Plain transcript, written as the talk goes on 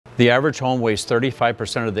The average home wastes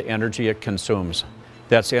 35% of the energy it consumes.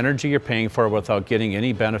 That's energy you're paying for without getting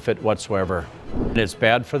any benefit whatsoever. And it's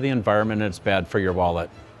bad for the environment and it's bad for your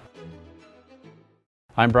wallet.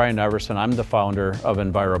 I'm Brian Everson. I'm the founder of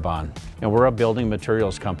Envirobon, and we're a building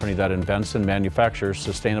materials company that invents and manufactures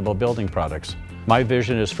sustainable building products. My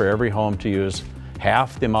vision is for every home to use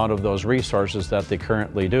half the amount of those resources that they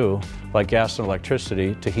currently do, like gas and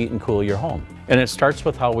electricity, to heat and cool your home. And it starts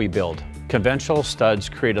with how we build. Conventional studs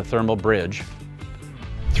create a thermal bridge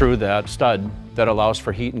through that stud that allows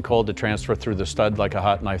for heat and cold to transfer through the stud like a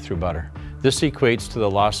hot knife through butter. This equates to the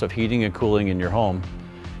loss of heating and cooling in your home,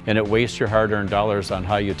 and it wastes your hard-earned dollars on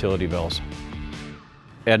high utility bills.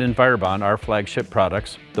 At Envirobon, our flagship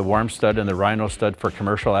products, the Warm Stud and the Rhino Stud for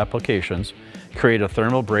commercial applications, create a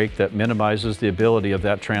thermal break that minimizes the ability of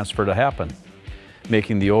that transfer to happen,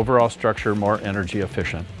 making the overall structure more energy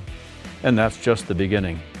efficient. And that's just the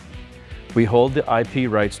beginning. We hold the IP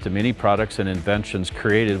rights to many products and inventions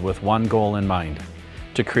created with one goal in mind: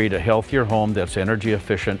 to create a healthier home that's energy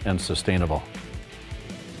efficient and sustainable.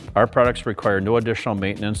 Our products require no additional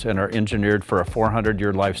maintenance and are engineered for a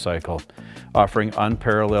 400-year life cycle, offering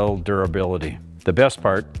unparalleled durability. The best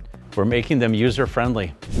part, we're making them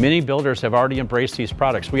user-friendly. Many builders have already embraced these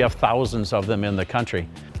products. We have thousands of them in the country.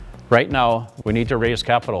 Right now, we need to raise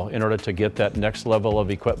capital in order to get that next level of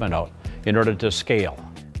equipment out, in order to scale.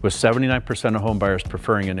 With 79% of home buyers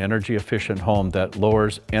preferring an energy-efficient home that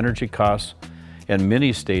lowers energy costs, and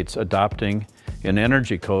many states adopting an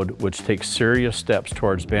energy code which takes serious steps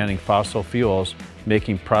towards banning fossil fuels,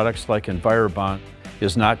 making products like Envirobon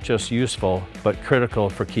is not just useful, but critical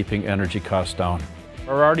for keeping energy costs down.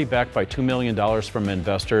 We're already backed by $2 million from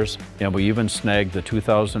investors, and we even snagged the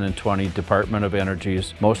 2020 Department of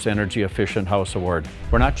Energy's Most Energy Efficient House Award.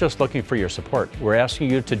 We're not just looking for your support, we're asking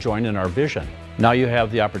you to join in our vision. Now you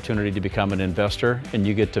have the opportunity to become an investor, and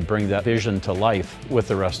you get to bring that vision to life with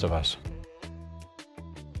the rest of us.